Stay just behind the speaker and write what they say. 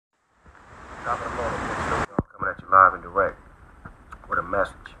Top of the morning, Big Snoop Dogg coming at you live and direct with a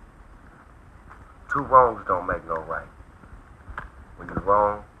message. Two wrongs don't make no right. When you're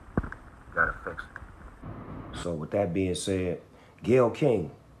wrong, you gotta fix it. So with that being said, Gayle King,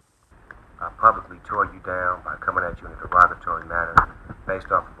 I publicly tore you down by coming at you in a derogatory manner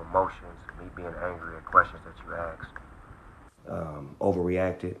based off of emotions, me being angry at questions that you asked.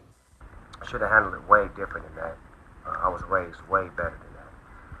 Overreacted. I should have handled it way different than that. I was raised way better than that.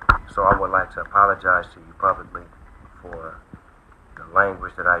 So I would like to apologize to you publicly for the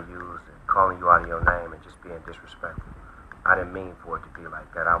language that I used and calling you out of your name and just being disrespectful. I didn't mean for it to be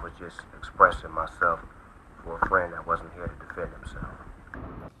like that. I was just expressing myself for a friend that wasn't here to defend himself.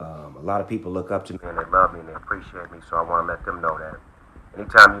 A lot of people look up to me and they love me and they appreciate me, so I want to let them know that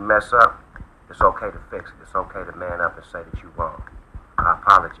anytime you mess up, it's okay to fix it. It's okay to man up and say that you're wrong. I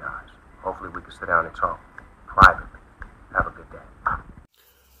apologize. Hopefully we can sit down and talk privately. Have a good day.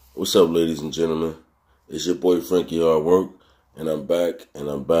 What's up, ladies and gentlemen? It's your boy Frankiehardworkshow, and I'm back, and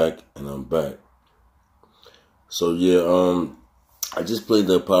I'm back, and I'm back. So yeah, I just played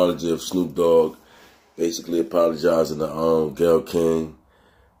the apology of Snoop Dogg, basically apologizing to Gayle King,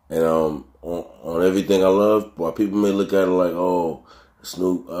 and on everything I love. While people may look at it like, oh,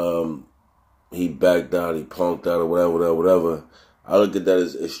 Snoop, he backed out, he punked out, or whatever. I look at that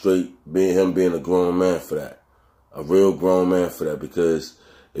as straight him being a grown man for that, a real grown man for that. Because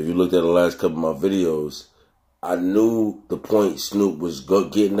if you looked at the last couple of my videos, I knew the point Snoop was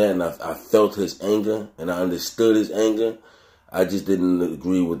getting at, and I felt his anger, and I understood his anger. I just didn't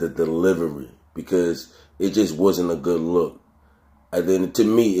agree with the delivery because it just wasn't a good look. And then to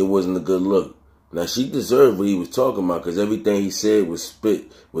me, it wasn't a good look. Now, she deserved what he was talking about because everything he said was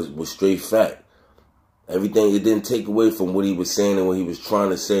straight fact. Everything, it didn't take away from what he was saying and what he was trying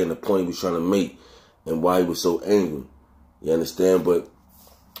to say and the point he was trying to make and why he was so angry. You understand? But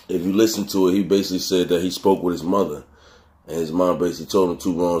if you listen to it, he basically said that he spoke with his mother. And his mom basically told him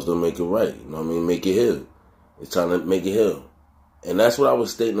two wrongs don't make it right. You know what I mean? Make it heal. It's trying to make it heal. And that's what I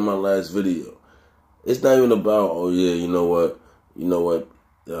was stating in my last video. It's not even about, oh yeah, you know what,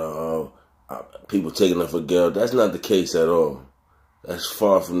 people taking up for Gayle. That's not the case at all. That's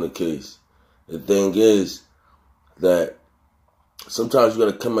far from the case. The thing is that sometimes you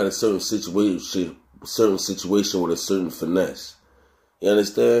got to come at a certain situation with a certain finesse. You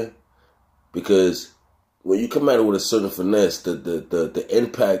understand? Because when you come at it with a certain finesse, the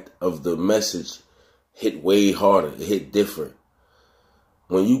impact of the message hit way harder. It hit different.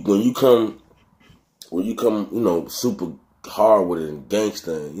 When you come, super hard with it and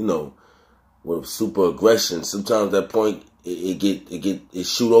gangster, with super aggression, sometimes that point it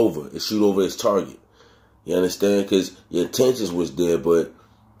shoot over its target. You understand? Because your intentions was there, but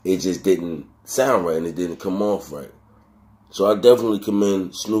it just didn't sound right and it didn't come off right. So I definitely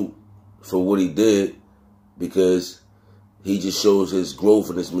commend Snoop for what he did because he just shows his growth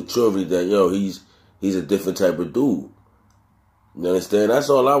and his maturity that he's a different type of dude. You understand? That's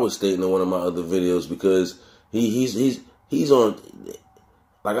all I was stating in one of my other videos because he's on.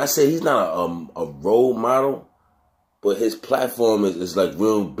 Like I said, he's not a role model, but his platform is like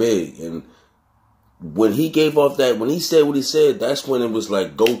real big. And when he gave off that, when he said what he said, that's when it was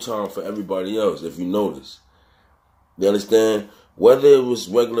like go time for everybody else, if you notice. You understand? Whether it was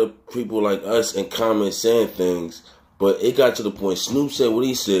regular people like us in comments saying things, but it got to the point Snoop said what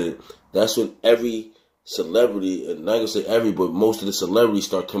he said, that's when every celebrity, and I'm not going to say every, but most of the celebrities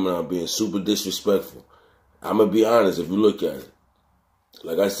start coming out being super disrespectful. I'm going to be honest if you look at it.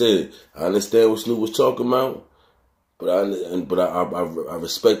 Like I said, I understand what Snoop was talking about, but I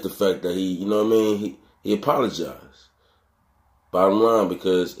respect the fact that he apologized. Bottom line,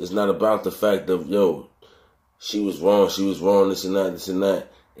 because it's not about the fact of, she was wrong, this and that.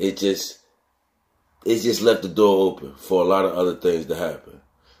 It just left the door open for a lot of other things to happen.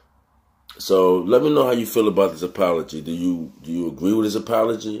 So let me know how you feel about this apology. Do you agree with his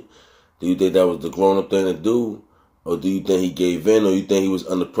apology? Do you think that was the grown-up thing to do? Or do you think he gave in, or you think he was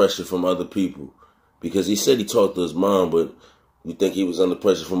under pressure from other people? Because he said he talked to his mom, but you think he was under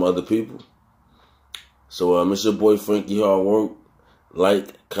pressure from other people? So it's your boy Frankiehardworkshow.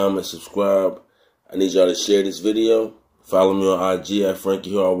 Like, comment, subscribe. I need y'all to share this video. Follow me on IG at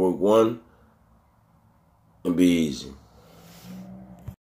Frankiehardworkshow1. And be easy.